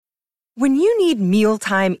When you need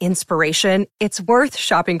mealtime inspiration, it's worth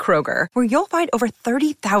shopping Kroger, where you'll find over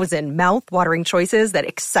 30,000 mouth-watering choices that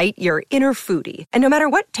excite your inner foodie. And no matter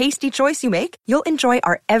what tasty choice you make, you'll enjoy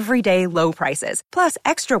our everyday low prices, plus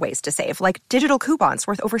extra ways to save, like digital coupons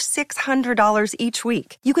worth over $600 each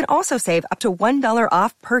week. You can also save up to $1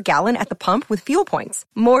 off per gallon at the pump with fuel points.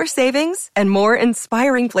 More savings and more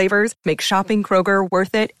inspiring flavors make shopping Kroger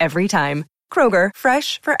worth it every time. Kroger,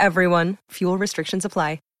 fresh for everyone. Fuel restrictions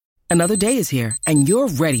apply. Another day is here, and you're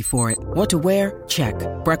ready for it. What to wear? Check.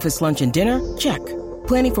 Breakfast, lunch, and dinner? Check.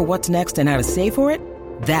 Planning for what's next and how to save for it?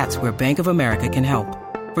 That's where Bank of America can help.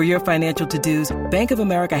 For your financial to-dos, Bank of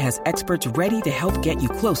America has experts ready to help get you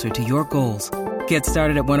closer to your goals. Get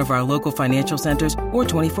started at one of our local financial centers or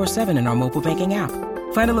 24/7 in our mobile banking app.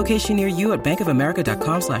 Find a location near you at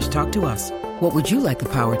bankofamerica.com/talktous. What would you like the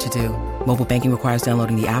power to do? Mobile banking requires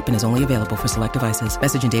downloading the app and is only available for select devices.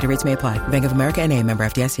 Message and data rates may apply. Bank of America NA, member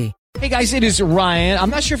FDIC. Hey guys, it is Ryan. I'm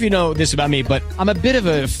not sure if you know this about me, but I'm a bit of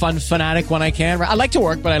a fun fanatic when I can. I like to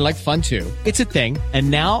work, but I like fun too. It's a thing. And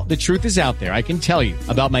now the truth is out there. I can tell you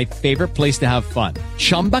about my favorite place to have fun.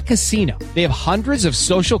 Chumba Casino. They have hundreds of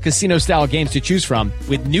social casino style games to choose from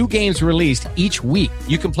with new games released each week.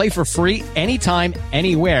 You can play for free anytime,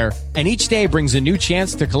 anywhere. And each day brings a new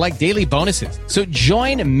chance to collect daily bonuses. So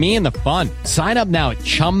join me in the fun. Sign up now at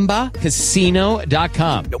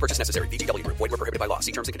ChumbaCasino.com. No purchase necessary. VGW Group. Void where prohibited by law.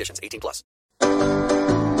 See terms and conditions. 18+.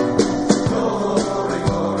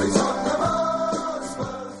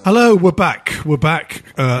 Hello, we're back.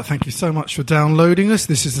 Thank you so much for downloading us.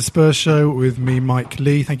 This is the Spurs Show with me, Mike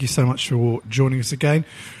Lee. Thank you so much for joining us again.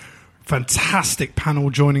 Fantastic panel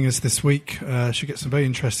joining us this week. Should get some very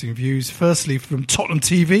interesting views. Firstly, from Tottenham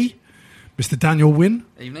TV, Mr. Daniel Wynn.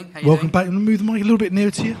 Evening. Welcome back. I'm going to move the mic a little bit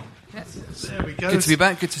nearer to you. Yes. There we go. Good to be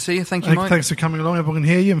back. Good to see you. Thank you, Mike. Thanks for coming along. Everyone can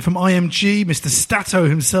hear you. And from IMG, Mr. Stato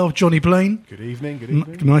himself, Johnny Blaine. Good evening.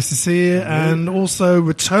 Nice to see you. And also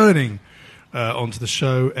returning onto the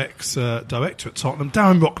show, ex-director at Tottenham,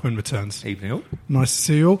 Darren Rockman returns. Evening all. Nice to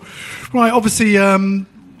see you all. Right, obviously, it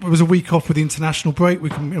was a week off with the international break.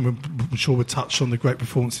 I'm sure we'll touch on the great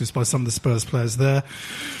performances by some of the Spurs players there.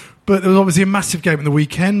 But there was obviously a massive game in the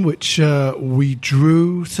weekend, which we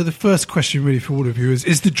drew. So the first question really for all of you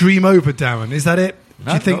is the dream over, Darren? Is that it? No,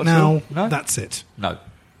 do you think now no. That's it? No.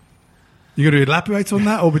 You're going to elaborate on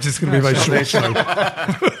that, or we're just going to be very short show?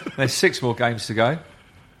 There's 6 more games to go.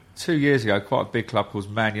 2 years ago, quite a big club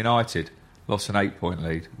called Man United lost an 8-point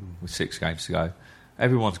lead with 6 games to go.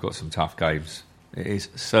 Everyone's got some tough games. It is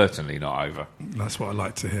certainly not over. That's what I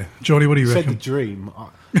like to hear. Johnny, what do you reckon? Said the dream.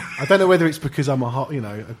 I don't know whether it's because I'm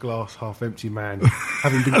a glass half empty man,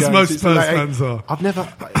 having been as going most since Spurs the late fans are. I've never.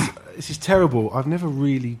 This is terrible. I've never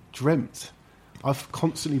really dreamt. I've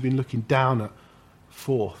constantly been looking down at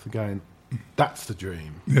 4th and going, "That's the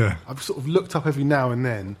dream." Yeah. I've sort of looked up every now and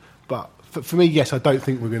then, but for me, yes, I don't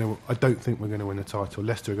think we're going to win the title.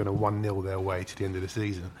 Leicester are going to 1-0 their way to the end of the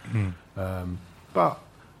season. But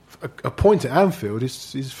a point at Anfield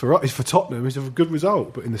is for Tottenham is a good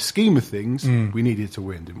result, but in the scheme of things, we needed to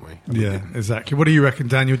win, didn't we? Yeah, exactly. What do you reckon,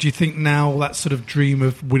 Daniel? Do you think now that sort of dream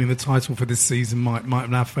of winning the title for this season might have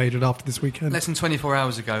now faded after this weekend? Less than 24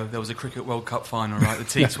 hours ago, there was a Cricket World Cup final, right? The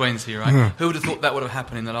T20, right? Yeah. Who would have thought that would have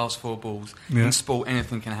happened in the last 4 balls? Yeah. In sport,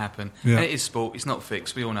 anything can happen. Yeah. And it is sport. It's not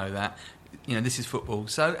fixed. We all know that. This is football.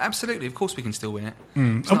 So, absolutely, of course we can still win it.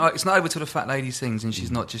 It's not over till the fat lady sings, and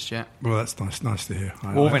she's not just yet. Well, that's nice to hear.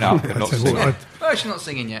 Warming up and not singing. Well, she's not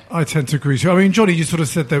singing yet. I tend to agree with you. I mean, Johnny, you sort of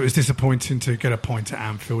said that it was disappointing to get a point at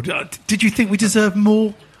Anfield. Did you think we deserved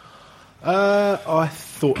more? I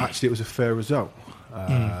thought, actually, it was a fair result.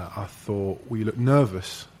 I thought we looked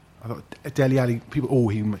nervous. I thought Dele Alli, he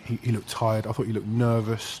looked tired. I thought he looked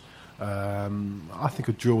nervous. I think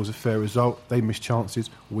a draw was a fair result. They missed chances.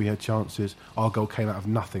 We had chances. Our goal came out of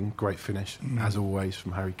nothing. Great finish, as always,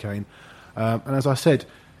 from Harry Kane. And as I said,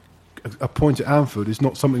 a point at Anfield is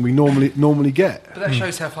not something we normally get. But that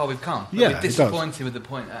shows how far we've come. Yeah, we're disappointed with the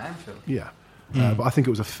point at Anfield. Yeah. But I think it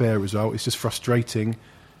was a fair result. It's just frustrating.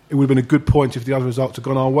 It would have been a good point if the other results had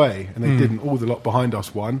gone our way, and they didn't. All the lot behind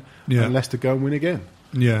us won, and Leicester go and win again.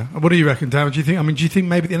 Yeah. What do you reckon, Darren? Do you think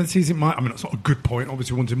maybe at the end of the season it might... I mean, it's not a good point.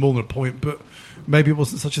 Obviously, we wanted more than a point, but maybe it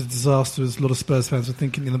wasn't such a disaster as a lot of Spurs fans were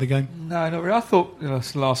thinking at the end of the game? No, not really. I thought the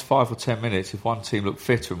last 5 or 10 minutes, if one team looked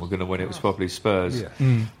fitter and were going to win, it was probably Spurs.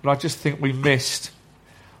 Yeah. But I just think we missed...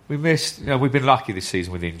 we've been lucky this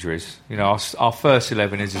season with injuries. Our first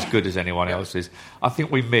 11 is as good as anyone else's. I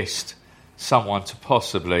think we missed someone to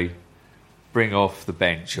possibly bring off the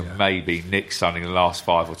bench and maybe nick something in the last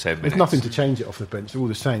 5 or 10 minutes. There's nothing to change it off the bench. They're all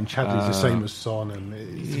the same. Chadley's the same as Son, and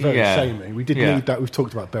it's very samey. We did need that. We've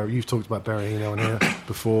talked about Berry. You've talked about Berahino on here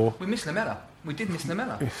before. We missed Lamela. We did miss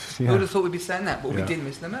Lamela. Who would have thought we'd be saying that? But we did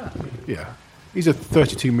miss Lamela. Yeah, he's a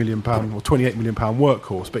 £32 million or £28 million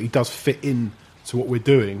workhorse, but he does fit in to what we're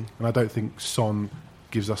doing, and I don't think Son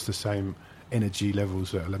gives us the same energy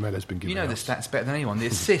levels that Lamela's been giving. You know the stats better than anyone. The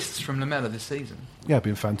assists from Lamela this season. Yeah,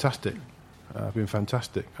 been fantastic. One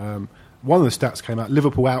of the stats came out.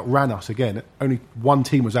 Liverpool outran us again. Only one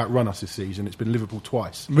team was outrun us this season. It's been Liverpool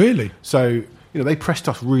twice. Really? So they pressed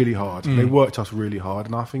us really hard. They worked us really hard,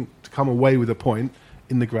 and I think to come away with a point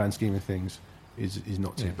in the grand scheme of things is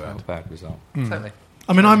not too bad. Not a bad result. Totally.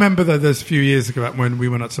 I mean, I remember there's a few years ago when we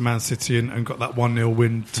went up to Man City and got that 1-0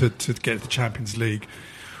 win to get the Champions League.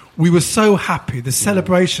 We were so happy, the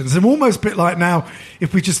celebrations, and almost a bit like now,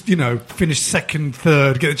 if we just, finish second,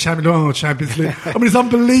 third, get the Champions League. I mean, it's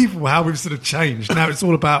unbelievable how we've sort of changed. Now it's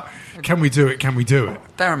all about, can we do it?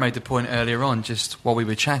 Darren made the point earlier on, just while we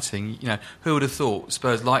were chatting, who would have thought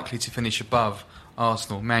Spurs likely to finish above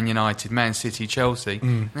Arsenal, Man United, Man City, Chelsea,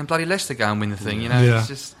 and then bloody Leicester go and win the thing, It's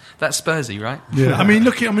just, that's Spursy, right? Yeah, I mean,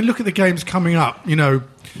 look at the games coming up,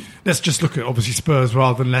 let's just look at, obviously, Spurs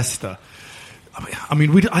rather than Leicester. I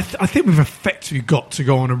think we've effectively got to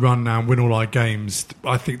go on a run now and win all our games.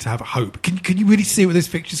 I think to have a hope. Can you really see with these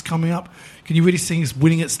fixtures coming up? Can you really see us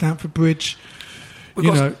winning at Stamford Bridge?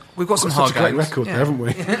 We've got some hard games. Great record there, haven't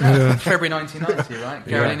we? February 1990, right?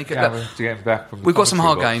 To get back from we've got some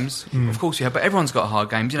hard games, of course you have, but everyone's got hard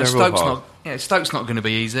games. Stoke's not going to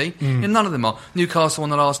be easy. None of them are. Newcastle on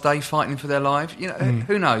the last day fighting for their lives.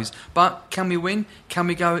 Who knows? But can we win? Can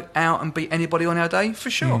we go out and beat anybody on our day? For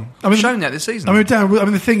sure. We've shown that this season.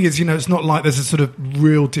 Darren, the thing is, it's not like there's a sort of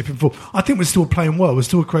real dip in form. I think we're still playing well. We're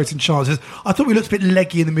still creating chances. I thought we looked a bit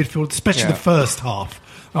leggy in the midfield, especially the first half.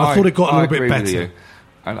 I thought it got a little bit better. With you.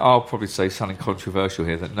 And I'll probably say something controversial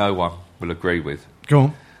here that no one will agree with. Go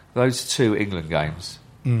on. Those 2 England games,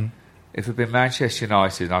 if it had been Manchester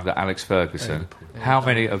United under Alex Ferguson, how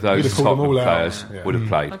many of those Tottenham players would have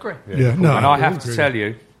played? I agree. And I have to tell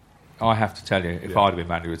you, if I'd have been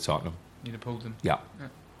manager of Tottenham, you'd have pulled them. Yeah.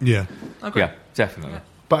 Okay. Yeah, definitely. Yeah.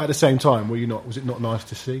 But at the same time, was it not nice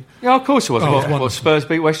to see? Yeah, of course it was. Spurs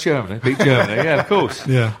beat West Germany, beat Germany. Yeah, of course.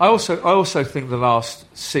 Yeah. I also think the last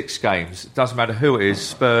 6 games, it doesn't matter who it is,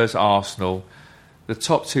 Spurs, Arsenal, the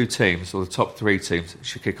top 2 teams or the top 3 teams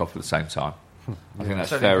should kick off at the same time. I think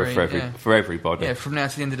that's fairer for everybody. Yeah, from now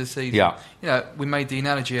to the end of the season. Yeah. We made the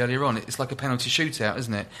analogy earlier on. It's like a penalty shootout,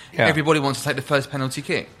 isn't it? Yeah. Everybody wants to take the first penalty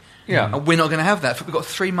kick. Yeah. And we're not going to have that. We've got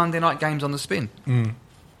 3 Monday night games on the spin.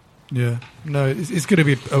 Yeah, no, it's going to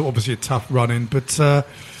be obviously a tough run-in, but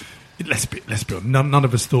let's be honest, none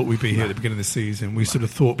of us thought we'd be here at the beginning of the season. We sort of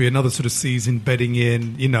thought it'd be another sort of season bedding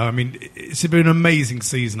in. It's been an amazing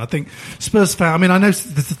season. I think Spurs fan. I know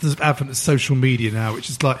there's advent of social media now, which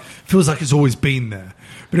is feels like it's always been there.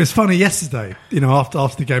 But it was funny yesterday.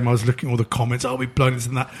 After the game, I was looking at all the comments. Oh, we've blown this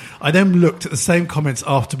and that. I then looked at the same comments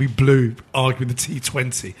after we blew, arguing the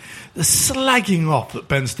T20. The slagging off that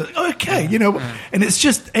Ben Stokes. And it's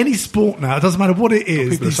just any sport now. It doesn't matter what it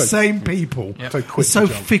is. These same people are so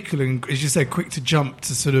fickle and, as you said, quick to jump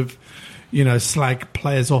to sort of, slag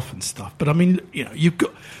players off and stuff. But you've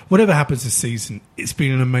got whatever happens this season. It's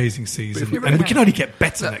been an amazing season, and we can only get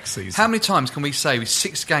better next season. How many times can we say, with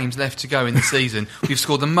 6 games left to go in the season, we've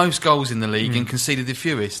scored the most goals in the league and conceded the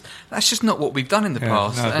fewest? That's just not what we've done in the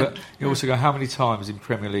past. No, but you also go, how many times in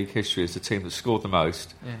Premier League history has the team that scored the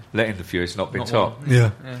most, let in the fewest, not been top?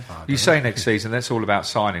 You say next season, that's all about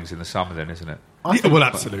signings in the summer, then, isn't it?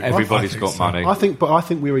 Absolutely. Everybody's got money. I think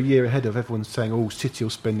we're a year ahead of everyone saying, "Oh, City will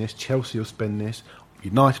spend this, Chelsea will spend this,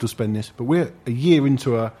 United will spend this." But we're a year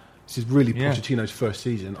into this is really Pochettino's first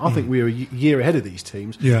season. I think we're a year ahead of these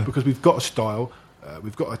teams because we've got a style,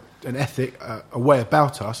 we've got an ethic, a way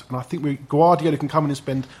about us, and I think Guardiola can come in and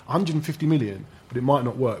spend 150 million, but it might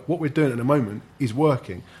not work. What we're doing at the moment is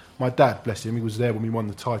working. My dad, bless him, he was there when we won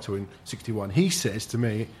the title in 61. He says to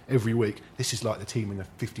me every week, this is like the team in the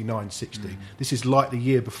 59-60. This is like the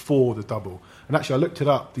year before the double. And actually, I looked it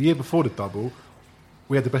up. The year before the double,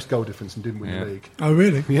 we had the best goal difference and didn't win the league. Oh,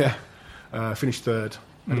 really? Yeah. Finished third.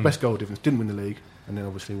 Had the best goal difference, didn't win the league, and then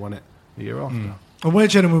obviously won it the year after. And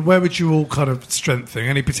gentlemen, where would you all kind of strengthen?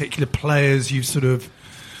 Any particular players you've sort of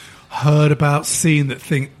heard about, seen that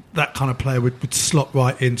think that kind of player would slot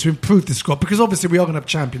right in to improve the squad? Because obviously we are going to have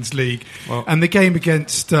Champions League, and the game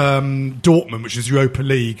against Dortmund, which is Europa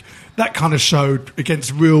League, that kind of showed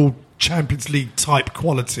against real Champions League type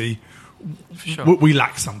quality we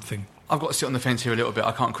lack something. I've got to sit on the fence here a little bit.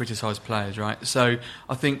 I can't criticise players, right? So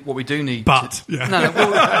I think what we do need... I'm not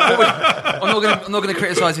going to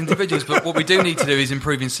criticise individuals, but what we do need to do is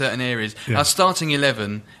improve in certain areas. Yeah. Our starting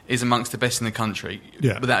 11 is amongst the best in the country,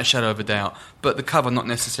 without a shadow of a doubt. But the cover, not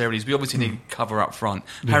necessarily. We obviously need cover up front.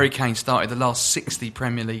 Yeah. Harry Kane started the last 60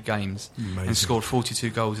 Premier League games and scored 42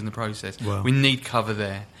 goals in the process. Wow. We need cover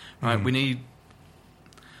there, right? We need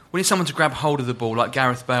someone to grab hold of the ball like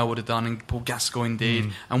Gareth Bale would have done and Paul Gascoigne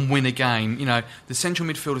did and win a game. You know, the central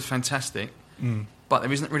midfield is fantastic, but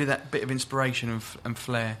there isn't really that bit of inspiration and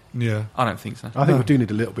flair. Yeah. I don't think so. I think we do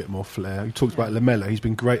need a little bit more flair. You talked about Lamela. He's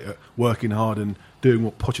been great at working hard and doing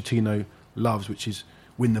what Pochettino loves, which is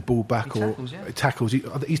win the ball back tackles.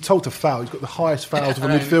 He's told to foul. He's got the highest fouls of a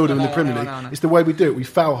midfielder in the Premier League. It's the way we do it. We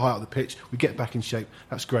foul high up the pitch. We get back in shape.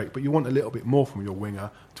 That's great. But you want a little bit more from your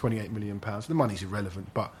winger. £28 million. The money's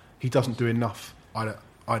irrelevant, but he doesn't do enough. I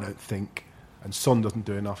don't think. And Son doesn't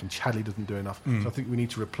do enough, and Chadley doesn't do enough. So I think we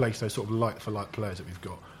need to replace those sort of like-for-like players that we've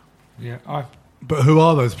got. Yeah, but who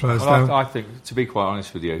are those players? Well, I think, to be quite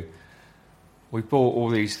honest with you, we bought all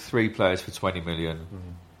these 3 players for 20 million,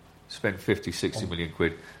 spent 50, 60 million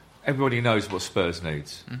quid. Everybody knows what Spurs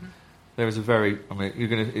needs. There is a very... I mean,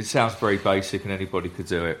 it sounds very basic and anybody could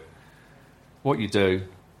do it. What you do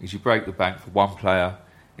is you break the bank for one player.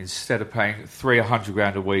 Instead of paying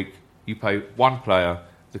 $300,000 a week, you pay one player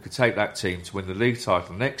that could take that team to win the league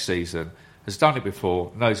title next season, has done it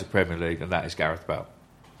before, knows the Premier League, and that is Gareth Bale.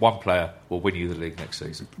 One player will win you the league next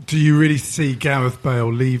season. Do you really see Gareth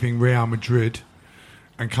Bale leaving Real Madrid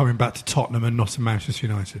and coming back to Tottenham and not to Manchester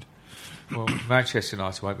United? Well, Manchester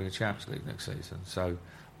United won't be in the Champions League next season, so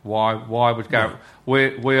why would Gareth...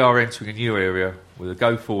 We are entering a new area with a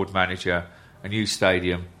go-forward manager, a new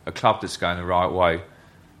stadium, a club that's going the right way.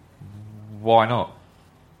 Why not?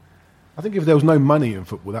 I think if there was no money in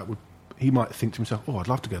football, he might think to himself, "Oh, I'd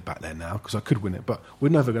love to go back there now because I could win it." But we're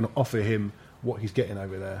never going to offer him what he's getting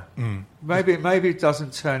over there. Maybe it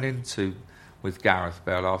doesn't turn into with Gareth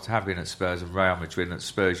Bale after having been at Spurs and Real Madrid, and at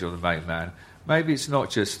Spurs you're the main man. Maybe it's not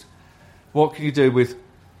just what can you do with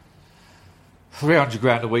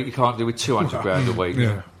 $300,000 a week you can't do with $200,000 a week.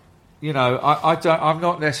 Yeah. You know, I'm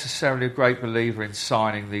not necessarily a great believer in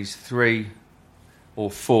signing these 3 or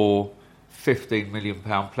 4 £15 million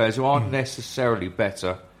players who aren't necessarily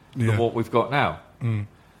better than what we've got now.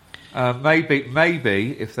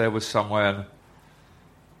 Maybe if there was someone,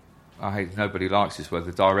 I hate nobody likes this word,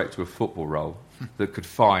 the director of football role that could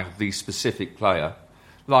find the specific player,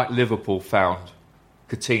 like Liverpool found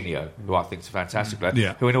Coutinho, who I think is a fantastic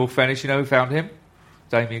player. Who, in all fairness, you know who found him?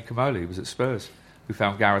 Damien Comolli, who was at Spurs, who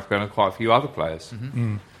found Gareth Bale and quite a few other players.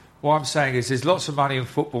 What I'm saying is there's lots of money in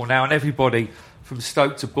football now, and everybody from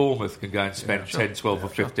Stoke to Bournemouth can go and spend 10, 12 or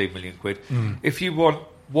 15 million quid. If you want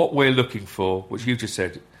what we're looking for, which you just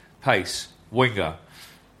said, pace, winger,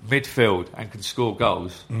 midfield, and can score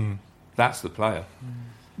goals, that's the player.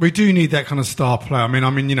 We do need that kind of star player. I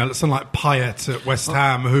mean, you know, someone like Payet at West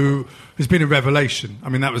Ham, who's been a revelation. I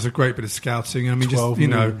mean, that was a great bit of scouting. I mean, just you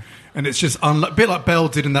know, and it's just a bit like Bale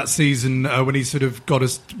did in that season when he sort of got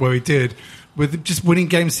us where he did, with just winning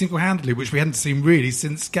games single-handedly, which we hadn't seen really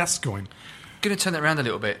since Gascoigne. Going to turn that around a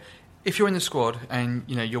little bit. If you're in the squad and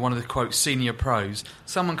you know you're one of the quote senior pros,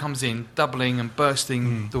 someone comes in doubling and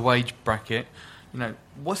bursting the wage bracket. You know,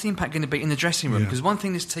 what's the impact going to be in the dressing room? Because one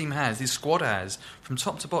thing this team has, this squad has, from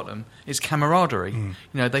top to bottom, is camaraderie. You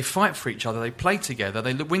know, they fight for each other, they play together,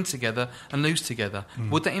 they win together and lose together.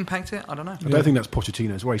 Would that impact it? I don't know. I don't think that's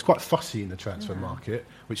Pochettino's way. He's quite fussy in the transfer market,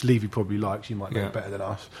 which Levy probably likes. You might know better than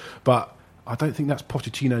us. But I don't think that's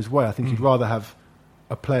Pochettino's way. I think he'd rather have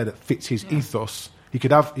a player that fits his ethos.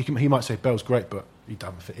 He might say Bell's great, but he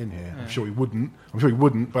doesn't fit in here. I'm sure he wouldn't.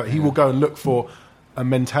 But he will go and look for a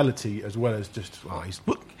mentality as well as just.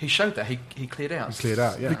 He showed that he cleared out. He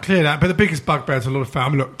cleared out. But the biggest bugbear to a lot of fans. I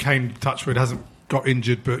mean, look, Kane, touchwood, hasn't got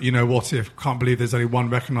injured, but you know what if? Can't believe there's only one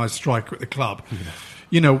recognised striker at the club.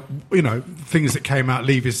 You know, things that came out.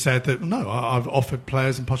 Levy said that no, I've offered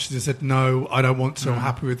players, and Pochettino said no, I don't want to. I'm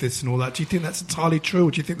happy with this and all that. Do you think that's entirely true,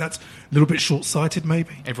 or do you think that's a little bit short-sighted? Maybe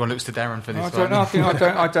everyone looks to Darren for this. I don't know.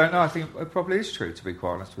 I don't know. I think it probably is true. To be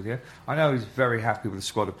quite honest with you, I know he's very happy with the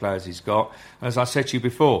squad of players he's got. And as I said to you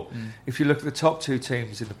before, if you look at the top 2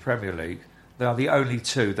 teams in the Premier League, they are the only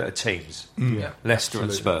 2 that are teams: Leicester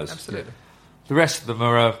and Spurs. Absolutely. The rest of them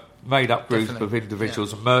are a made-up group of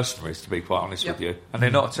individuals and mercenaries, to be quite honest with you, and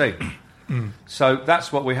they're not a team. So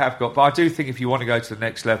that's what we have got. But I do think if you want to go to the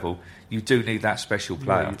next level, you do need that special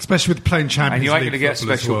player. Especially with playing Champions League. And you ain't going to get a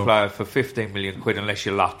special player for 15 million quid unless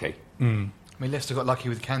you're lucky. I mean, Leicester got lucky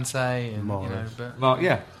with Kante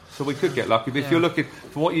and so we could get lucky. But if you're looking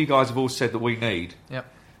for what you guys have all said that we need,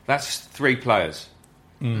 That's 3 players.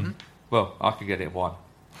 Well, I could get it in 1.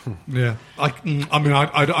 Yeah,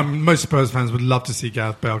 I'm most Spurs fans would love to see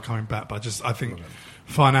Gareth Bale coming back, but I think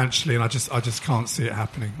financially, and I just can't see it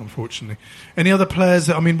happening, unfortunately. Any other players?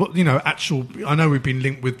 I mean, I know we've been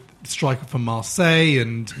linked with striker from Marseille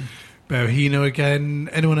and Berahino again.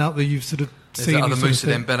 Anyone out there you've sort of seen? There's other Moussa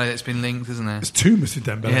Dembele that's been linked, isn't there? There's 2 Moussa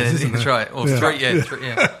Dembele, isn't that's there? right. Or 3,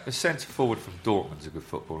 yeah. The centre forward from Dortmund's a good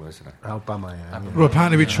footballer, isn't it? Aubameyang. Yeah. Well,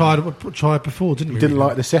 apparently we tried before, didn't we? Didn't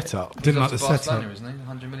like the setup. Didn't like the Barcelona, setup. isn't he?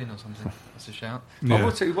 100 million or something. That's a shout. Yeah. I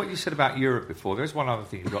will tell you what you said about Europe before. There's one other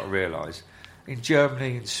thing you've got to realise. In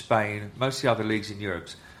Germany, in Spain, most of the other leagues in Europe,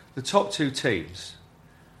 the top 2 teams,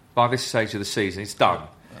 by this stage of the season, it's done.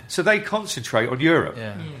 So they concentrate on Europe.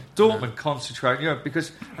 Yeah. Dortmund concentrate on Europe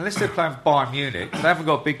because unless they're playing Bayern Munich, they haven't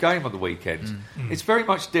got a big game on the weekend. It's very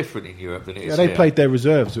much different in Europe than it is they here. played their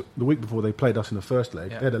reserves the week before they played us in the first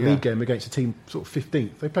leg. Yeah. They had a league game against a team sort of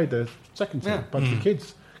 15th. They played their second team, bunch of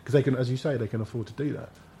kids, because they can, as you say, they can afford to do that.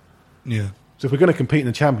 Yeah. So if we're going to compete in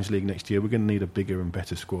the Champions League next year, we're going to need a bigger and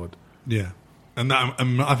better squad. Yeah. And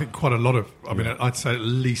I think quite a lot of, I'd say at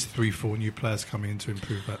least 3-4 new players coming in to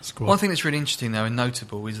improve that squad. One thing that's really interesting, though, and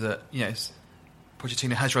notable is that,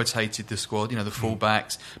 Pochettino has rotated the squad, the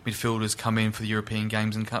full-backs, midfielders come in for the European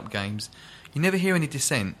games and cup games. You never hear any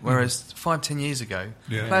dissent, whereas 5-10 years ago,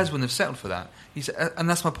 players wouldn't have settled for that. And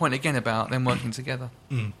that's my point again about them working together.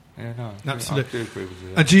 Yeah, no, Absolutely. I do agree with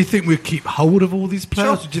you. And do you think we'd keep hold of all these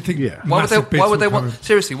players? Sure. Or do you think Why would they want? come in?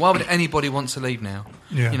 Seriously, why would anybody want to leave now?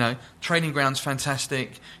 Yeah. Training grounds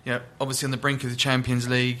fantastic. Obviously on the brink of the Champions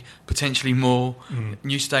League, potentially more.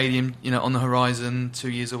 New stadium, on the horizon, 2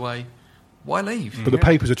 years away. Why leave? But the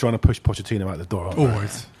papers are trying to push Pochettino out the door, aren't they?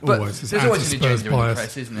 Always. It's there's always an anti-Spurs agenda in the bias.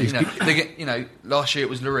 press, isn't there? They get, last year it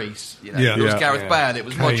was Lloris. It was Gareth Bale. It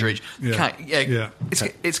was Kane. Modric. Yeah.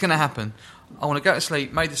 It's going to happen. I want to go to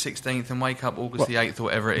sleep May the 16th and wake up August the 8th or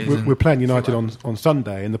whatever it is. We're playing United on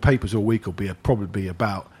Sunday, and the papers all week will probably be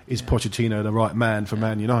about, is Pochettino the right man for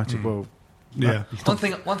Man United? Well, Yeah. One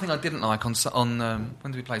thing I didn't like on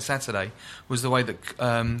when did we play Saturday was the way that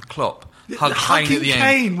Klopp hugged Kane at the end.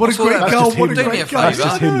 Kane, what a I great saw that. goal! just What a him, Do me great a goal! That's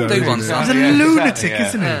just him, favour. though, Do one, isn't it? He's son. a lunatic, yeah.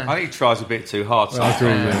 isn't he? I think he tries a bit too hard.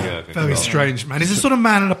 Very strange, man. He's the sort of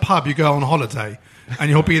man in a pub you go on holiday and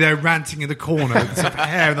you'll be there ranting in the corner with sort of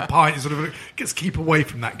hair and the pint. You sort of gets keep away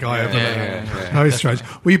from that guy over there. Very strange.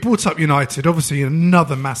 Well, you brought up United. Obviously,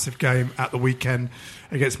 another massive game at the weekend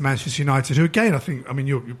against Manchester United, who again, I think,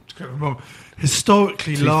 you're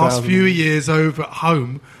historically last few years over at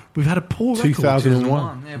home, we've had a poor record.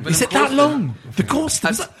 2001. Yeah, Is it that long? The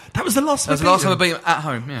Corsten. That was the last time. That was the last time I beat him at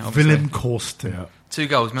home. Yeah, obviously. Willem Corsten. Yeah. 2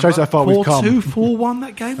 goals. Remember? Shows how far we've come. 4-2, 4-1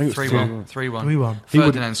 that game? I think it was 3-1. 3-1.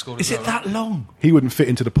 Ferdinand scored. Is it that long? He wouldn't fit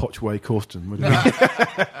into the Pochway Corsten, would he?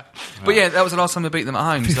 But yeah, that was the last time we beat them at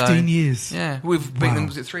home. 15 years. Yeah, we've beaten Wow. them.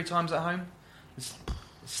 Was it 3 times at home?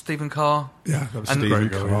 Stephen Carr. Yeah, that was And- a great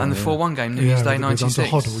goal. And the 4-1 game, New Year's Day '96. Under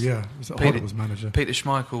Hoddle, yeah. Was it Hoddle was manager? Peter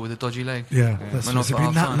Schmeichel with a dodgy leg. Yeah, that's Went off it's at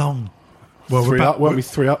been that half-time. long. Well, Three back- up, weren't we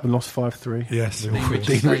 3 up and lost 5-3? Yes. Dean Richards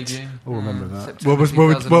Dean Richards. Stadium. All remember that. September Well, we're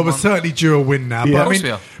 2001. certainly due a win now. Yeah. But, Of course we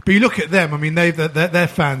are. but you look at them. Their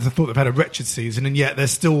fans have thought they've had a wretched season, and yet they're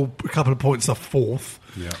still a couple of points off fourth.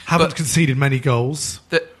 Yeah. Haven't But- conceded many goals.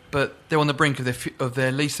 But they're on the brink of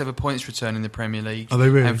their least ever points return in the Premier League. Are they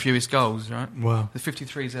really? And fewest goals, right? Wow. The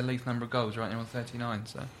 53 is their least number of goals, right? They're on 39,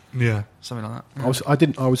 so Yeah. something like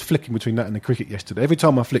that. I was flicking between that and the cricket yesterday. Every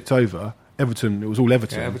time I flicked over, Everton, it was all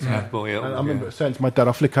Everton. Yeah, Everton had ball, yeah. And I remember saying to my dad,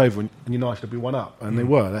 I'll flick over and United will be 1 up. And they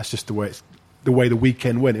were. That's just the way the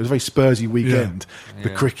weekend went. It was a very Spursy weekend. The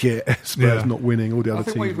cricket, Spurs not winning, all the I other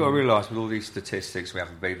think teams. what you've got to realise with all these statistics we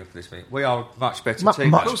haven't been for this meeting, we are a much better Much team.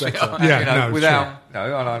 better. And, Yeah, no, without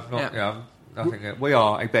and I'm not. Yeah. I think we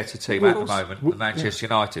are a better team at the moment than Manchester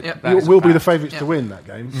United. Yeah. That is We'll a be the fact. favourites to win that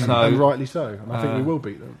game, and rightly so. And I think we will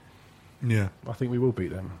beat them. Yeah. I think we will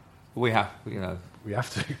beat them. We have, We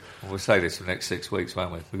have to. we'll say this for the next 6 weeks,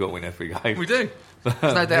 won't we? We've got to win every game. We do. There's no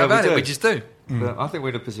Yeah, doubt about we it. do. We just do. But I think we're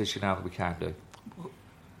in a position now that we can do.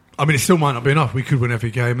 It still might not be enough. We could win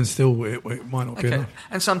every game, and still it might not be Okay. enough.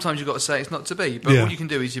 And sometimes you've got to say it's not to be, but Yeah. all you can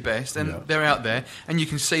do is your best, and they're out there, and you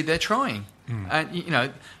can see they're trying.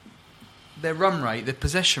 And, their run rate, their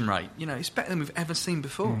possession rate, it's better than we've ever seen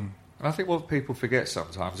before. And I think what people forget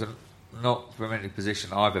sometimes, and not from any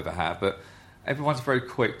position I've ever had, but everyone's very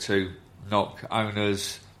quick to knock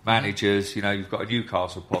owners, managers. You've got a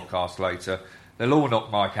Newcastle podcast later. They'll all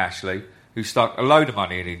knock Mike Ashley, who stuck a load of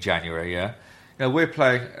money in January, yeah? We're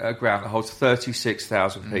playing a ground that holds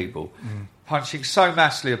 36,000 people, punching so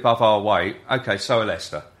massively above our weight. OK, so are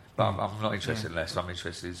Leicester. But I'm not interested in Leicester, I'm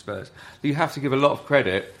interested in Spurs. You have to give a lot of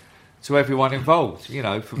credit to everyone involved,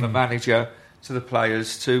 from the manager to the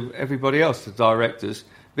players to everybody else, the directors,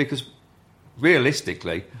 because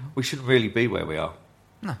realistically, we shouldn't really be where we are.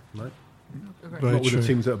 No. Not with the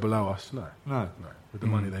teams that are below us, no. With the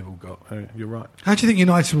money they've all got, you're right. How do you think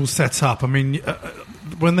United will set up? I mean,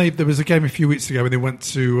 when there was a game a few weeks ago when they went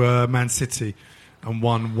to Man City and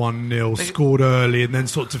won 1-0, scored early and then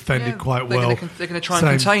sort of defended quite well. They're going to try and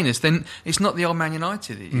contain us. Then it's not the old Man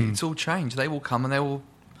United. It's all changed. They will come and they will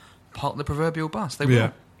park the proverbial bus. They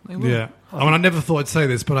will. They will. Yeah. I mean, I never thought I'd say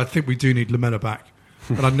this, but I think we do need Lamela back.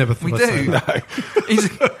 But I never thought I'd say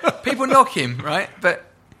that. People knock him, right? But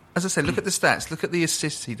as I said, look at the stats. Look at the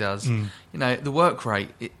assists he does. The work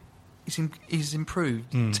rate is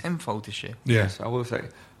improved tenfold this year. Yes, I will say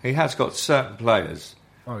he has got certain players.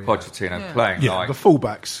 Pochettino playing like the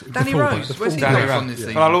fullbacks. Danny Rose. Where's he gone from this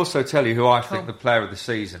season? But I'll also tell you who I think the player of the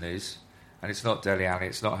season is, and it's not Dele Alli,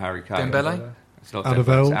 it's not Harry Kane. Dembele? It's not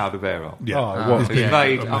Dembele, it's Alderweireld.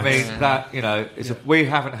 Yeah. We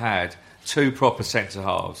haven't had two proper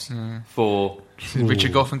centre-halves for...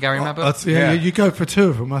 Richard Gough and Gary Mabbott? You go for two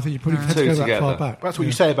of them. I think you probably have to go that far back. That's what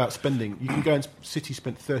you say about spending. You can go and City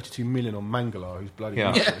spent 32 million on Mangala, who's bloody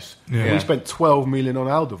useless. We spent 12 million on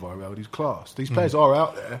Alderweireld, who's class. These players are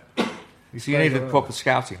out there. So you need a proper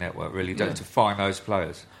scouting network, really, to find those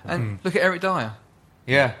players. And look at Eric Dyer.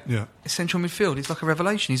 Yeah. Central midfield. He's like a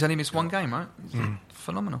revelation. He's only missed one game, right? He's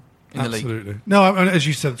phenomenal in the league. Absolutely. No, I mean, as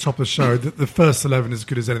you said at the top of the show, the first 11 is as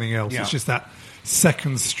good as anything else. It's just that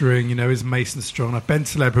second string, is Mason strong? Ben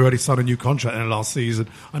Taleb, who already signed a new contract in the last season.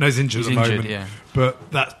 I know he's injured at the moment,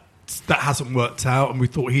 but that hasn't worked out, and we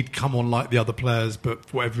thought he'd come on like the other players, but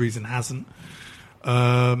for whatever reason hasn't.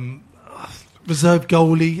 Reserve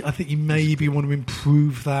goalie, I think you maybe want to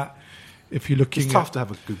improve that. If you're looking, it's tough to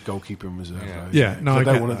have a good goalkeeper in reserve.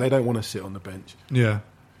 They don't want to sit on the bench. Yeah,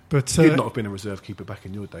 but you'd not have been a reserve keeper back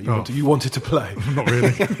in your day. You wanted to play. Not really.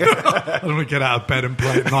 I don't want to get out of bed and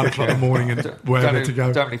play at 9 o'clock in the morning and wherever to go.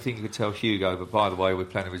 I don't really think you could tell Hugo, but by the way, we're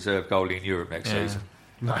playing a reserve goalie in Europe next season.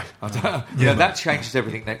 No, that changes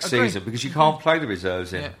everything next season because you can't play the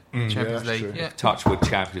reserves in Champions League. Touchwood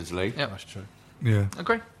Champions League. That's true. Yeah,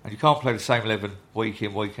 agree. And you can't play the same 11 week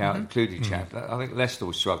in, week out, including Champions. I think Leicester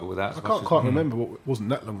will struggle with that. I can't quite remember what wasn't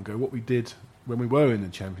that long ago. What we did when we were in the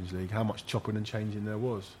Champions League, how much chopping and changing there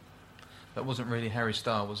was. That wasn't really Harry's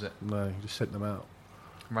style, was it? No, you just sent them out.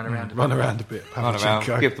 Run around a bit.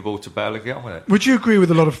 Give the ball to Bale and get on with it. Would you agree with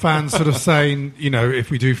a lot of fans sort of saying, if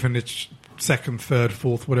we do finish second, third,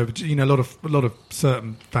 fourth, whatever, a lot of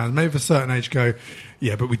certain fans, maybe of a certain age, go,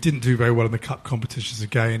 but we didn't do very well in the cup competitions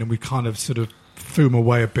again, and we kind of sort of threw them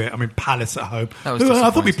away a bit. I mean, Palace at home. I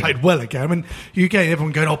thought we played well again. I mean, you get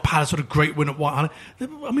everyone going, Palace, what a great win at White Hart. I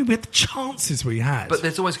mean, we had the chances we had. But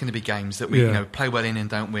there's always going to be games that we play well in and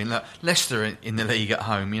don't win. Like Leicester in the league at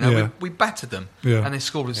home, we battered them. Yeah. And they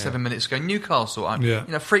scored with 7 minminutes ago. Newcastle,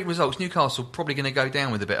 freak results. Newcastle probably going to go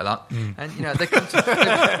down with a bit of luck. And, they come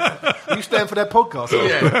to... You stand for their podcast?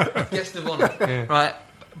 Guest of honour. Right.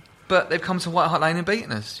 But they've come to White Hart Lane and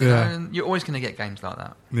beaten us. You know, and you're always going to get games like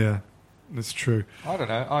that. Yeah. That's true. I don't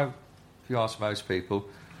know. If you ask most people,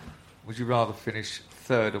 would you rather finish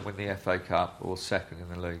third and win the FA Cup or second in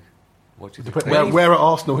the league? What do you think? Where are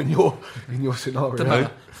Arsenal in your scenario?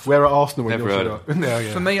 Where are Arsenal in your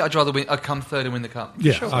scenario? For me, I'd come third and win the cup.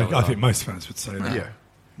 Yeah, sure. I think most fans would say that.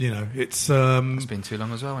 Yeah. It's been too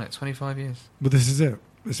long as well, isn't it? 25 years. But this is it.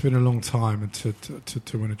 It's been a long time to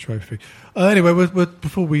win a trophy. Anyway,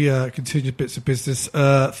 before we continue bits of business,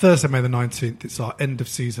 Thursday, May the 19th, it's our end of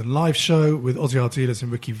season live show with Ozzy Ardiles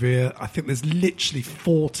and Ricky Veer. I think there's literally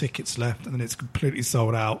 4 tickets left and then it's completely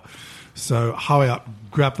sold out. So hurry up,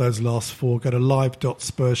 grab those last 4. Go to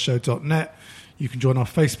live.spursshow.net. You can join our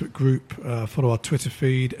Facebook group, follow our Twitter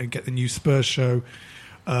feed and get the new Spurs Show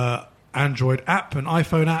Android app and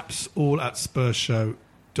iPhone apps, all at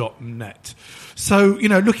spursshow.net. So,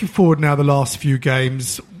 looking forward now, the last few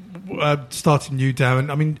games, starting new, Darren.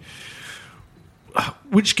 I mean,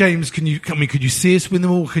 which games could you see us win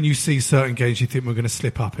them all? Can you see certain games you think we're going to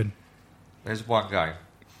slip up in? There's one game.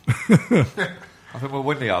 I think we'll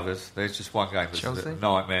win the others. There's just one game. It's a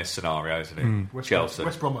nightmare scenario, isn't it? Chelsea.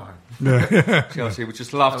 West Brom at home. Chelsea would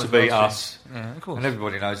just love to beat us. Yeah, of course. And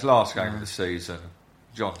everybody knows, last game of the season,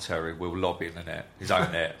 John Terry will lob it in the net, his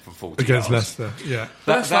own net, from 40 against yards. Leicester. Yeah,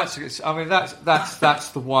 that's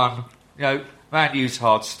the one. Man U's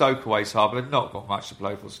hard, Stoke away's hard, but they've not got much to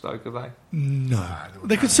play for. Stoke, have they? No,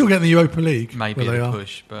 they could still get in the Europa League. Maybe a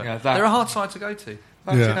push, but they're a hard side to go to.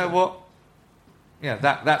 But you know what? Yeah,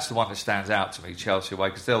 that's the one that stands out to me, Chelsea away,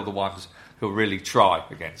 because they're the ones who really try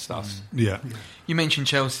against us. Yeah. You mentioned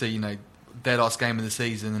Chelsea, their last game of the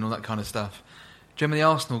season and all that kind of stuff. Do you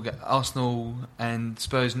remember the Arsenal and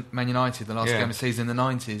Spurs Man United, the last game of the season in the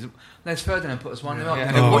 90s? Les Ferdinand put us 1-0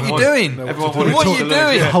 up. What are you doing? What are you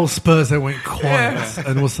doing? The whole Spurs, they went quiet,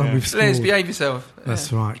 and all of a sudden we've scored. Les, behave yourself.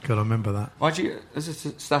 That's right. God, I remember that. Mind you, as a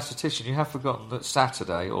statistician, you have forgotten that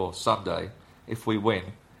Saturday or Sunday, if we win,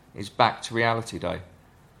 is back to reality day.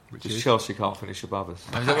 Because Chelsea can't finish above us.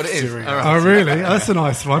 Oh, is that what it is? Oh, really? That's a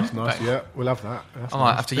nice one. That's nice, yeah. We'll have that. I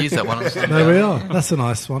might have to use that one. There we are. That's a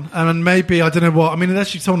nice one. And maybe, I don't know what, I mean,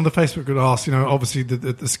 actually someone on the Facebook could ask, obviously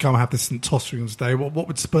the Scum have this St Tosringham's Day. What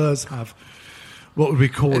would Spurs have? What would we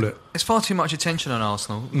call it? It's far too much attention on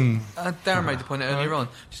Arsenal. Darren made the point earlier on.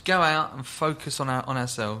 Just go out and focus on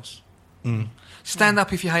ourselves. Stand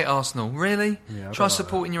up if you hate Arsenal. Really? Yeah, try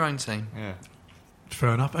supporting your own team. Yeah.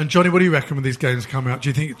 Fair enough. And Johnny, what do you reckon with these games coming up? Do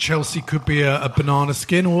you think Chelsea could be a banana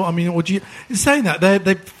skin, or do you? In saying that,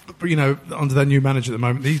 they under their new manager at the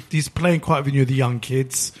moment, he's playing quite a few of the young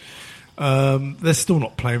kids. They're still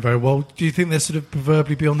not playing very well. Do you think they'll sort of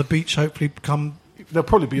proverbially be on the beach? Hopefully, they'll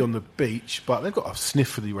probably be on the beach, but they've got a sniff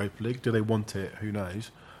for the Europa League. Do they want it? Who knows?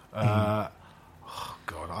 God,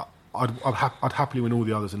 I'd happily win all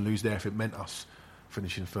the others and lose there if it meant us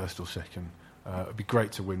finishing first or second. It'd be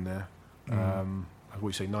great to win there. What do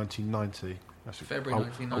you say, 1990? February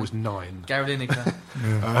 1990. I was 9. Gary Lineker.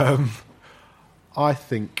 I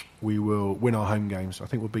think we will win our home games. I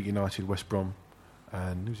think we'll beat United, West Brom,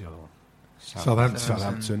 and who's the other one?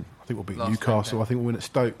 Southampton. I think we'll beat Newcastle. I think we'll win at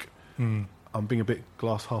Stoke. I'm being a bit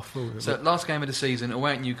glass half full. So last game of the season,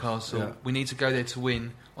 away at Newcastle. Yeah. We need to go there to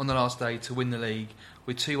win on the last day, to win the league.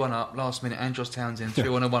 We're 2-1 up, last minute, Andros Townsend,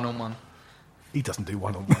 3-1 and 1-on-1. He doesn't do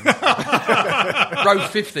 1-on-1. Row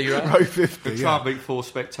 50, right? Row 50, Try and beat 4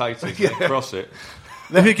 spectators and cross it.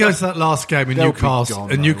 if it goes to that last game in They'll be Newcastle,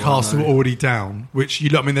 gone, and though, Newcastle won't they? already down, which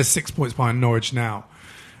they're 6 points behind Norwich now.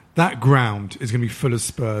 That ground is going to be full of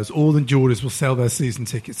Spurs. All the Geordies will sell their season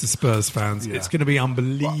tickets to Spurs fans. Yeah. It's going to be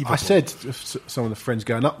unbelievable. I said to some of the friends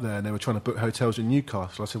going up there, and they were trying to book hotels in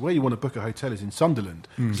Newcastle. I said, where you want to book a hotel is in Sunderland.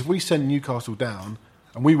 Because if we send Newcastle down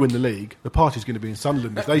and we win the league, the party's going to be in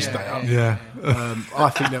Sunderland if they stay up. Yeah. I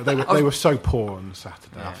think that they were so poor on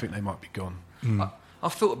Saturday. I think they might be gone.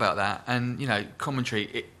 I've thought about that, and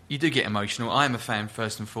commentary. You do get emotional. I am a fan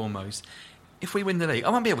first and foremost. If we win the league,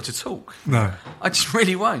 I won't be able to talk. No. I just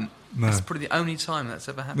really won't. No. That's probably the only time that's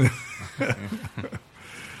ever happened.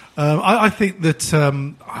 I think that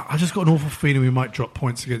I just got an awful feeling we might drop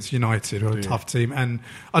points against United, who are a tough team. And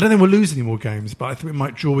I don't think we'll lose any more games, but I think we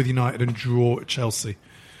might draw with United and draw at Chelsea.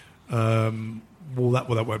 That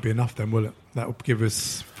won't be enough then, will it? That will give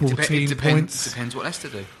us 14 points. Depends what Leicester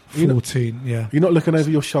do. 14, yeah. You're not looking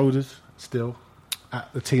over your shoulders still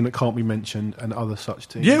at the team that can't be mentioned and other such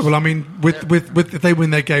teams? Yeah, well, I mean, with if they win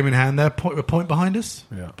their game in hand, they're a point behind us.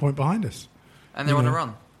 Yeah. Point behind us. And they're on a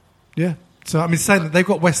run. Yeah. So, I mean, saying that they've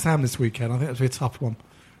got West Ham this weekend, I think that'll be a tough one.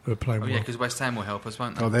 They're playing well. Because West Ham will help us,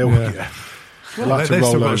 won't they? Oh, they will. Yeah. Well, they've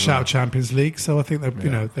still got over. a shout of Champions League, so I think they'll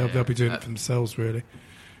be doing it for themselves, really.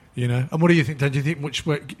 And what do you think, Dan? Do you think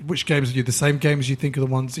which games are you? The same games you think are the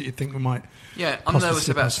ones that you think we might? Yeah, I'm nervous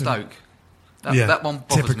about Stoke. That one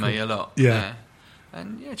bothers me a lot. Yeah.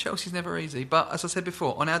 And Chelsea's never easy. But as I said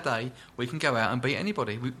before, on our day, we can go out and beat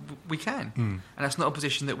anybody. We can. And that's not a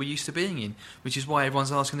position that we're used to being in, which is why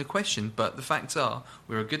everyone's asking the question. But the facts are,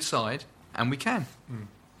 we're a good side, and we can.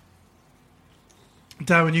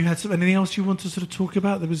 Darren, you had anything else you wanted to sort of talk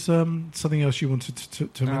about? There was something else you wanted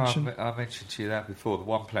to mention? I mentioned to you that before. The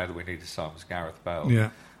one player that we needed to sign was Gareth Bale.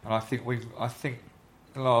 Yeah. And I think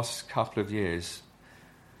the last couple of years,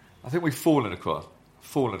 I think we've fallen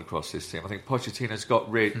across this team. I think Pochettino's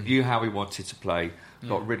knew how he wanted to play,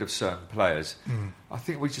 got rid of certain players. I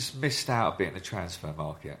think we just missed out a bit in the transfer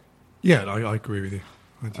market. Yeah, I agree with you.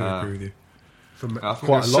 I do agree with you. I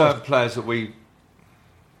think there's certain players that we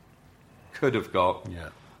could have got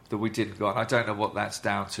that we didn't got. And I don't know what that's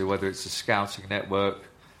down to, whether it's a scouting network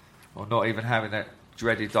or not even having that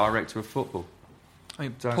dreaded director of football. I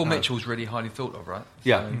mean, Paul Mitchell's really highly thought of, right?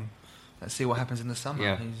 Yeah. So let's see what happens in the summer.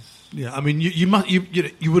 Yeah. Yeah, I mean,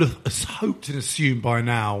 you would have hoped and assumed by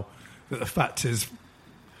now that the fact is,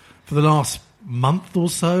 for the last month or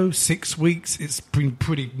so, 6 weeks, it's been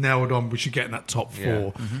pretty nailed on. We should get in that top four.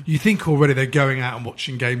 Yeah. You think already they're going out and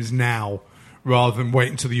watching games now rather than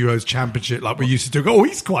waiting until the Euros Championship like we used to do. Oh,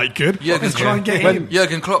 he's quite good. Let's try and get him.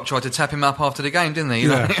 Jurgen Klopp tried to tap him up after the game, didn't he?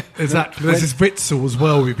 Yeah, exactly. There's this Witzel as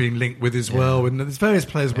well we've been linked with as well, and there's various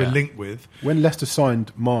players we're linked with. When Leicester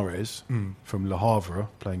signed Mahrez from Le Havre,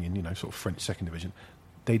 playing in sort of French second division,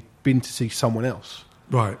 they'd been to see someone else.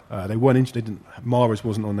 Right. They weren't interested. Mahrez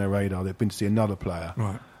wasn't on their radar. They'd been to see another player.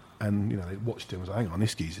 Right. and they watched him and was like, hang on,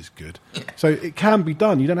 this geezer's good. Yeah. So it can be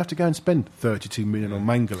done. You don't have to go and spend 32 million on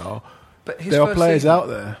Mangala. But there are players out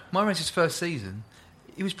there. Mahrez's first season,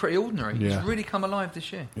 he was pretty ordinary. Yeah. He's really come alive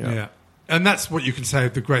this year. Yeah. And that's what you can say,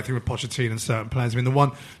 the great thing with Pochettino and certain players. I mean, the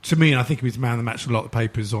one, to me, and I think he was man of the match in a lot of the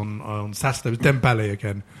papers on Saturday, was Dembele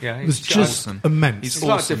again. Yeah, it was just awesome. immense. He's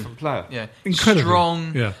like a different player. Yeah. Incredible.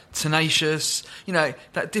 Strong, tenacious.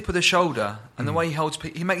 That dip of the shoulder and the way he holds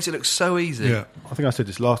people, he makes it look so easy. Yeah. I think I said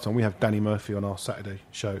this last time. We have Danny Murphy on our Saturday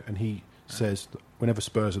show, and he says that whenever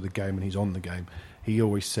Spurs are the game and he's on the game, he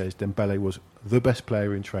always says Dembele was the best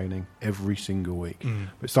player in training every single week,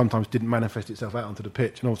 but sometimes didn't manifest itself out onto the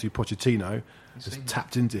pitch. And obviously Pochettino has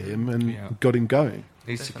tapped into him and got him going.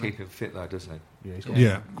 Needs to keep him fit though, doesn't he? Yeah, he's got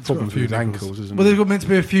problems with his ankles, isn't he? Well, there's got meant to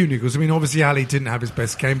be a few niggles. I mean, obviously Ali didn't have his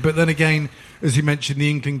best game, but then again, as you mentioned, the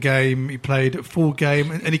England game, he played a full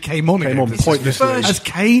game and he came on pointlessly. As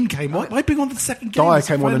Kane came on. Why bring on the second game? Dyer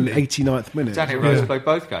came on in the 89th minute. Daniel Rose played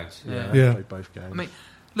both games. Yeah. Played both games. I mean,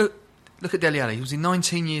 look at Dele Alli. He was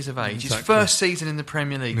 19 years of age. His first season in the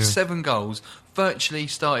Premier League, 7 goals, virtually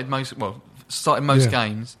started most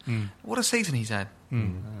games. What a season he's had.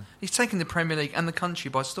 He's taken the Premier League and the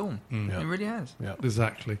country by storm. He really has. Yeah.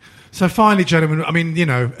 Exactly. So finally, gentlemen, I mean,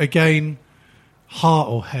 again, heart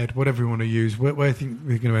or head, whatever you want to use, where do you think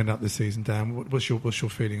we're going to end up this season, Dan? What's your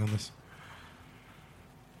feeling on this?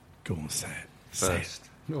 Go on, say it. First.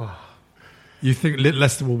 You think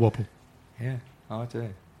Leicester will wobble? Yeah, I do.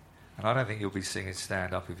 And I don't think you'll be singing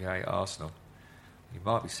Stand Up if you hate Arsenal. You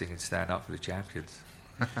might be singing Stand Up for the champions.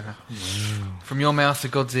 From your mouth to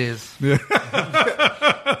God's ears. Yeah.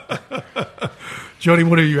 Johnny,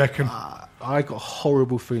 what do you reckon? I got a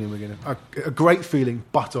horrible feeling we're going to... A great feeling,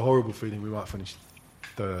 but a horrible feeling we might finish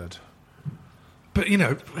third. But,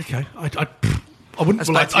 okay, I wouldn't...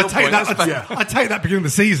 Well, I'd take that. I'd take that beginning of the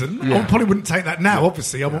season. Yeah. I probably wouldn't take that now,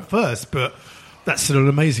 obviously. I want first, but... That's still an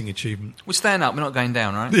amazing achievement. We're staying up. We're not going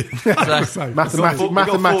down, right? So,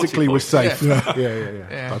 mathematically, we're safe.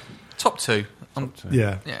 Yeah. Top two.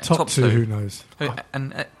 Top two. Who knows?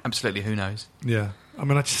 Absolutely, who knows? Yeah. I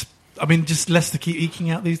mean, just Leicester keep eking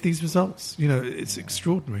out these results. It's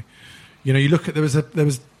extraordinary. You look at there was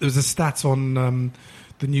a stat on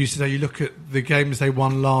the news today. You look at the games they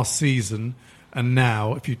won last season. And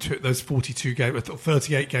now, if you took those 42 games,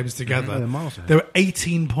 38 games together, they were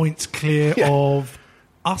 18 points clear of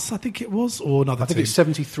us, I think it was, or another team. I think it's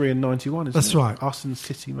 73 and 91, isn't it? That's right. Us and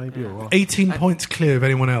City, maybe. Or 18 points clear of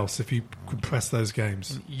anyone else if you compress those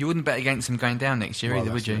games. You wouldn't bet against them going down next year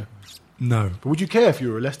either, would you? No. But would you care if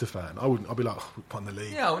you were a Leicester fan? I wouldn't. I'd be like, we won the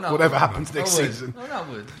league. Yeah, no, whatever happens next season. No, I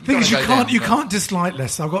would. The thing is, you can't dislike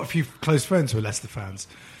Leicester. I've got a few close friends who are Leicester fans.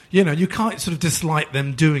 You can't sort of dislike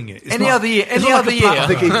them doing it. Any other year. But you know what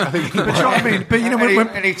I mean? But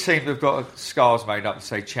any team that've got scars made up to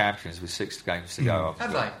say champions with 6 games to go.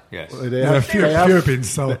 Have they? Yes. Well, a few have been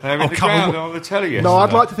sold. They're in the ground on the telly. No,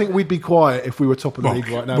 I'd like to think we'd be quiet if we were top of the league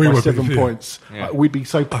right now by 7 points. Yeah. We'd be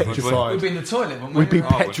so petrified. We'd be in the toilet, wouldn't we? We'd be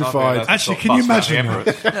petrified. Actually, can you imagine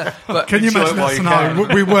that? Can you imagine that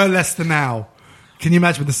scenario? We were Leicester now. Can you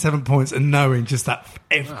imagine with the 7 points and knowing just that?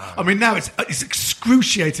 I mean, now it's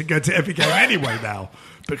excruciating going to every game anyway now.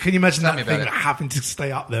 But can you imagine that thing having to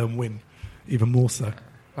stay up there and win even more so?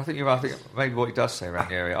 I think maybe what he does say around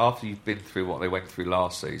the area, after you've been through what they went through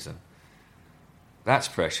last season, that's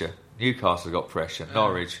pressure. Newcastle got pressure.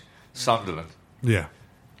 Norwich, Sunderland. Yeah.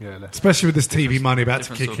 Especially with this TV money about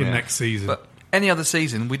to kick in next season. But any other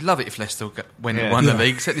season, we'd love it if Leicester won the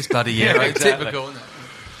league, except this bloody year. Exactly. Typical, isn't it?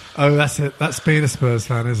 Oh, that's it. That's being a Spurs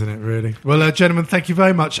fan, isn't it, really? Well, gentlemen, thank you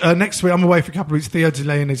very much. Next week, I'm away for a couple of weeks. Theo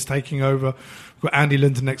Delaney is taking over. We've got Andy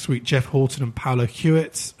Linden next week, Jeff Horton and Paolo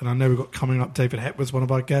Hewitt. And I know we've got coming up David Hepworth's one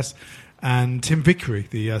of our guests. And Tim Vickery,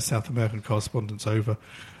 the South American correspondent over.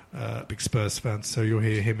 Big Spurs fan. So you'll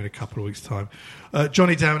hear him in a couple of weeks' time.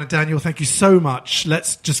 Johnny, Darren and Daniel, thank you so much.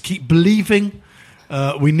 Let's just keep believing.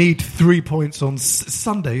 We need 3 points on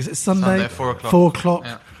Sunday. Is it Sunday? 4 o'clock. 4 o'clock.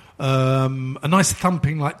 Yeah. A nice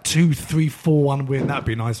thumping, 2-3-4-1 win. That'd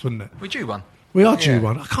be nice, wouldn't it? We're due one. We are due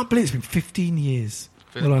one. I can't believe it's been 15 years.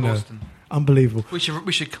 Well, I know. Boston. Unbelievable. We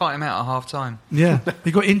should cut him out at half time. Yeah.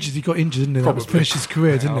 He got injured, didn't he? That was finished his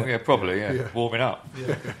career, didn't it? Yeah, probably, yeah. Warming up.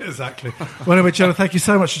 Yeah, exactly. Well, anyway, Jenna, thank you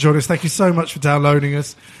so much for joining us. Thank you so much for downloading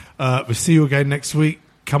us. We'll see you again next week.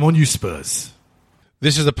 Come on, you Spurs.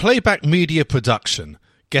 This is a Playback Media production.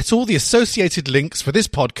 Get all the associated links for this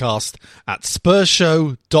podcast at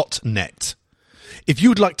spurshow.net. If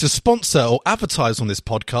you'd like to sponsor or advertise on this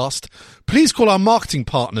podcast, please call our marketing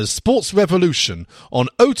partners Sports Revolution on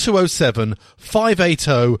 0207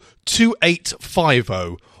 580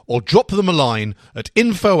 2850 or drop them a line at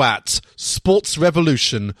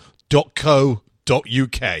info@sportsrevolution.co.uk.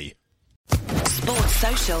 Sports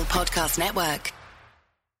Social Podcast Network.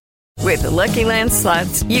 With the Lucky Land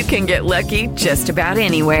Slots, you can get lucky just about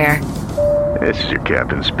anywhere. This is your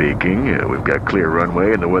captain speaking. We've got clear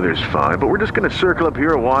runway and the weather's fine, but we're just going to circle up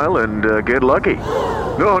here a while and get lucky.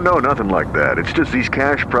 No, nothing like that. It's just these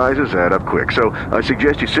cash prizes add up quick. So I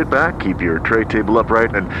suggest you sit back, keep your tray table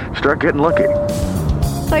upright, and start getting lucky.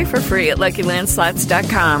 Play for free at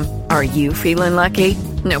LuckyLandSlots.com. Are you feeling lucky?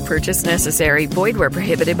 No purchase necessary. Void where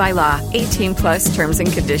prohibited by law. 18+ terms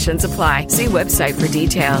and conditions apply. See website for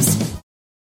details.